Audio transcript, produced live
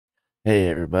Hey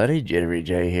everybody,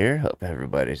 JitteryJay here. Hope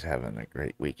everybody's having a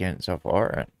great weekend so far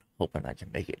and hoping I can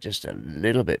make it just a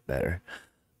little bit better.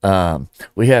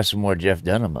 We have some more Jeff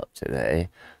Dunham up today.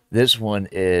 This one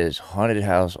is Haunted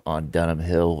House on Dunham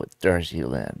Hill with Darci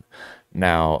Lynne.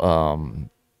 Now,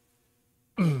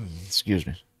 excuse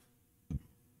me.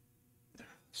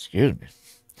 Excuse me.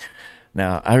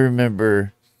 Now, I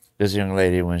remember this young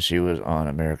lady when she was on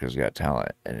America's Got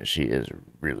Talent, and she is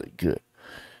really good.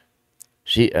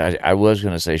 I was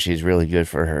going to say she's really good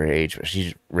for her age, but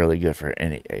she's really good for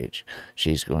any age.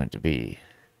 She's going to be,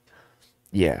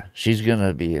 yeah, she's going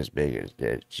to be as big as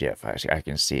Jeff. I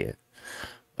can see it.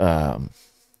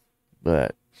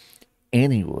 But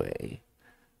anyway,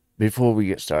 before we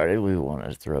get started, we want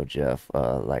to throw Jeff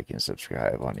a like and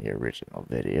subscribe on the original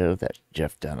video. That's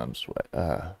Jeff Dunham's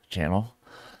channel.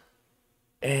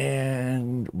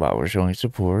 And while we're showing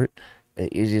support,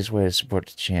 the easiest way to support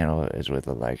the channel is with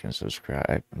a like and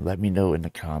subscribe. Let me know in the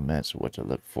comments what to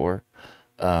look for.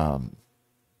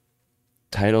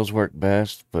 Titles work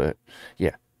best, but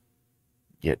yeah,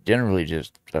 generally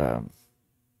just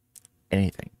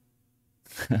anything.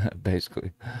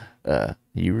 Basically,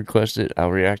 you request it,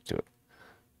 I'll react to it.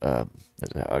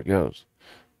 That's how it goes.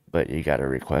 But you gotta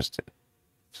request it.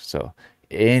 So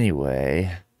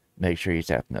anyway, make sure you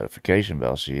tap the notification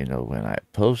bell so you know when I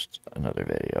post another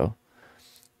video.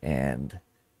 And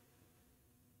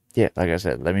yeah, like I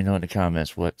said, let me know in the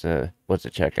comments what to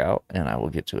check out, and I will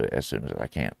get to it as soon as I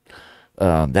can.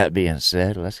 That being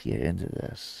said, let's get into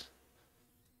this.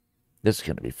 This is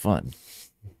gonna be fun.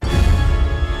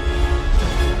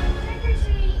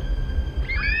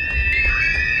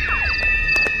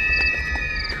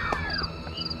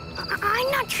 I'm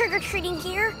not trick-or-treating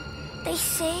here. They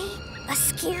say a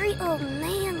scary old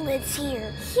man lives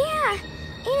here. Yeah,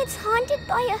 and it's haunted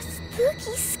by a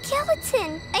spooky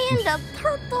skeleton and a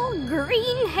purple,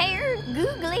 green-haired,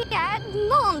 googly-eyed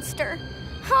monster.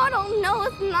 I don't know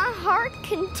if my heart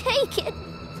can take it.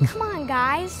 Come on,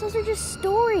 guys. Those are just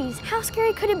stories. How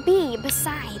scary could it be?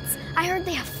 Besides, I heard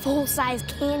they have full-size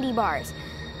candy bars.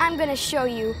 I'm gonna show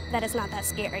you that it's not that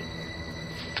scary.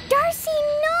 Darci,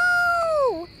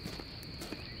 no!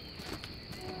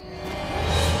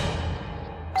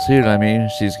 See what I mean?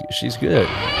 She's good.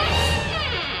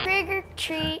 Trick or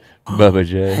treat. Bubba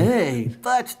J. Hey,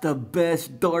 that's the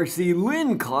best Darci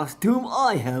Lynne costume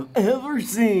I have ever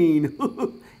seen.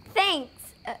 Thanks.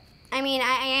 I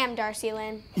am Darci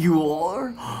Lynne. You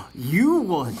are? You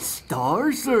won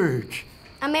Star Search.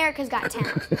 America's Got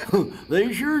Talent.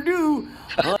 They sure do.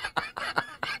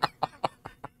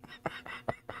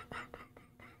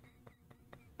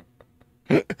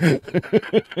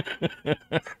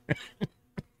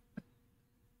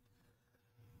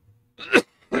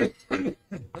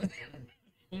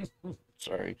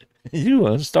 Sorry. You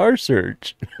on Star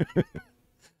Search. That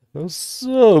was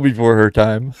so before her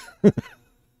time.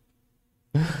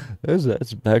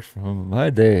 That's back from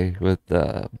my day with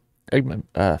Eggman.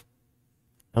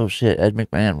 Oh shit, Ed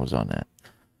McMahon was on that.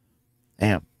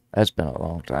 Damn, that's been a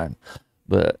long time.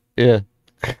 But yeah.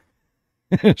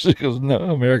 She goes, no,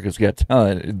 America's Got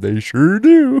Talent. They sure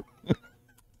do.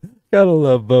 Gotta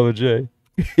love Bubba J.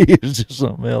 He's just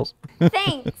something else.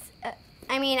 Thanks.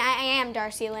 I am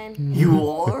Darci Lynne. You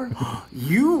are?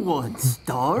 You won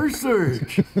Star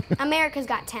Search. America's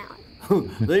Got Talent.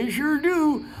 They sure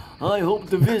do. I hope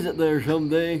to visit there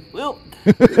someday. Well,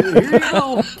 here you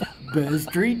go.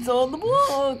 Best treats on the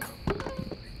block.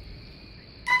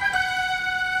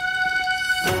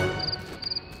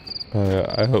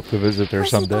 I hope to visit there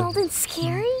someday. Was he old and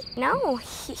scary? No,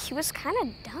 he was kind of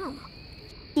dumb.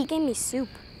 He gave me soup.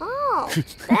 Oh,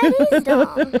 that is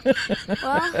dumb.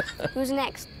 Well, who's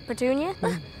next? Petunia?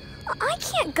 I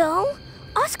can't go.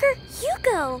 Oscar, you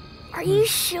go. Are you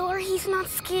sure he's not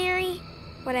scary?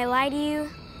 Would I lie to you?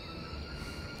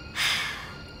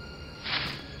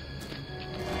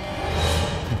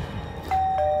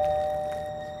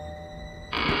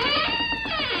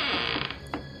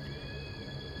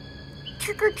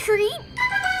 Trick or treat?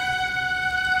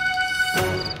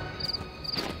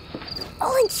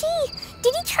 OMG,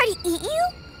 did he try to eat you?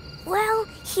 Well,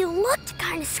 he looked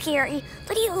kind of scary,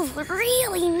 but he was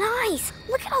really nice.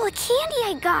 Look at all the candy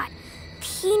I got.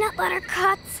 Peanut butter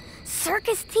cups,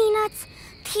 circus peanuts,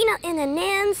 peanut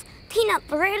M&Ms, peanut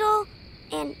brittle,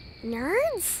 and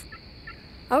nerds?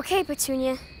 Okay,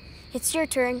 Petunia, it's your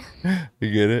turn.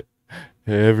 You get it?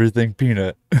 Everything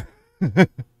peanut. This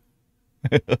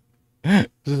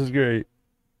is great.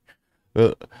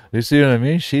 Well, you see what I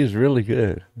mean? She's really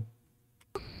good.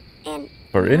 And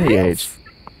for any age.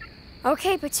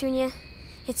 Okay, Petunia,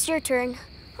 it's your turn.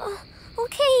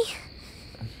 Okay,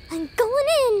 I'm going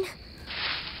in.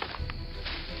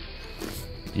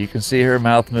 You can see her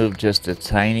mouth move just the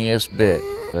tiniest bit,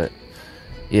 but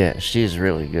yeah, she's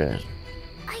really good.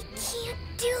 I can't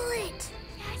do it.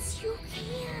 Yes, you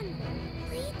can.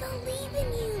 We believe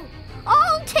in you.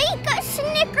 I'll take a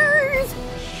Snickers.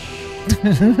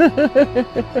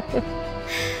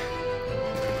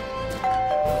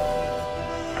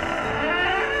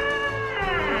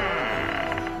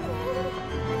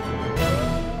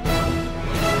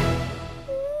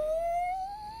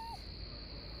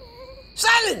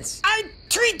 Silence! I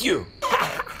treat you!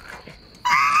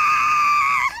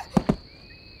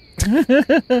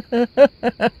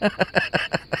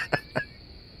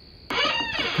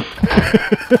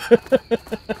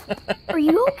 Are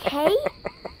you okay?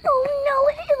 Oh no,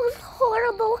 it was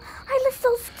horrible. I was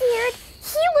so scared.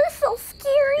 He was so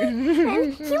scary.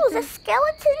 And he was a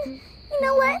skeleton. You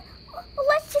know what?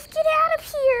 Let's just get out of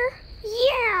here.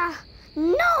 Yeah.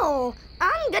 No.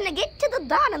 I'm gonna get to the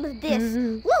bottom of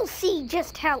this. We'll see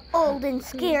just how old and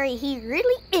scary he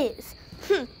really is.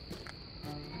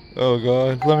 Oh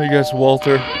God, let me guess,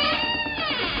 Walter.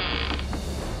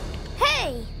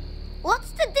 Hey,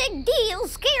 what's the big deal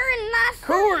scaring my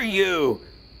Who are you?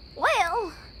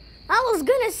 Well, I was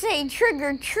gonna say trick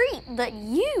or treat, but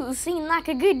you seem like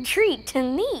a good treat to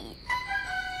me.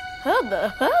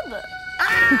 Hubba hubba.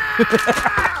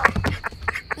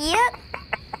 Yep,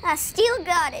 I still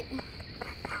got it.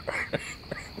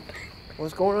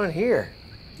 What's going on here?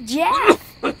 Jeff,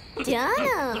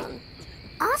 Dunham,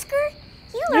 Oscar,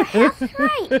 you are half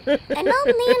right. An old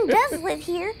man does live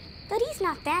here, but he's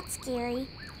not that scary.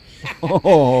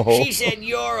 Oh. She said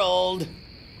you're old.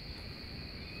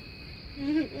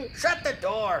 Shut the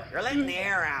door. You're letting the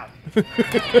air out.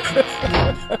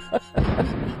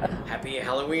 Happy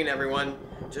Halloween, everyone.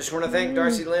 Just want to thank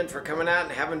Darci Lynne for coming out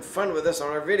and having fun with us on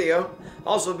our video.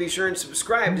 Also, be sure and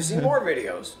subscribe to see more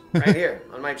videos right here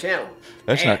on my channel.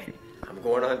 That's and not... I'm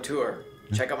going on tour.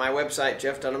 Check out my website,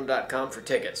 jeffdunham.com, for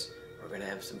tickets. We're going to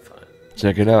have some fun.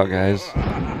 Check it out, guys.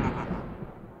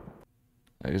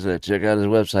 Like I said, check out his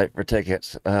website for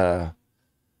tickets.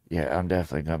 Yeah, I'm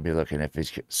definitely gonna be looking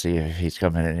see if he's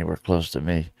coming anywhere close to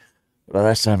me. The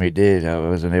last time he did, I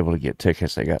wasn't able to get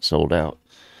tickets. They got sold out.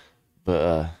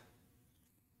 But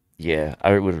yeah,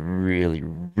 I would really,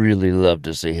 really love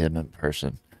to see him in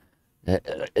person.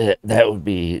 That would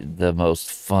be the most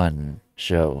fun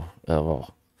show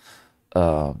of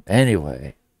all.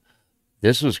 Anyway,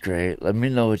 this was great. Let me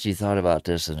know what you thought about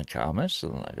this in the comments.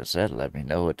 And like I said, let me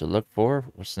know what to look for,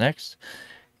 what's next,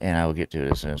 and I will get to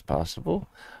it as soon as possible.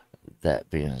 That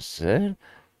being said,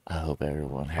 I hope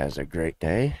everyone has a great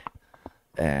day.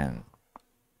 And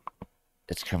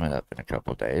it's coming up in a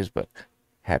couple days, but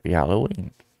happy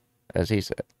Halloween, as he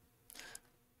said.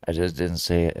 I just didn't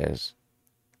say it as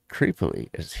creepily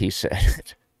as he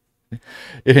said it.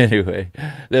 Anyway,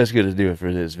 that's going to do it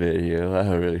for this video.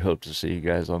 I really hope to see you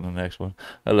guys on the next one.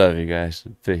 I love you guys.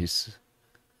 Peace.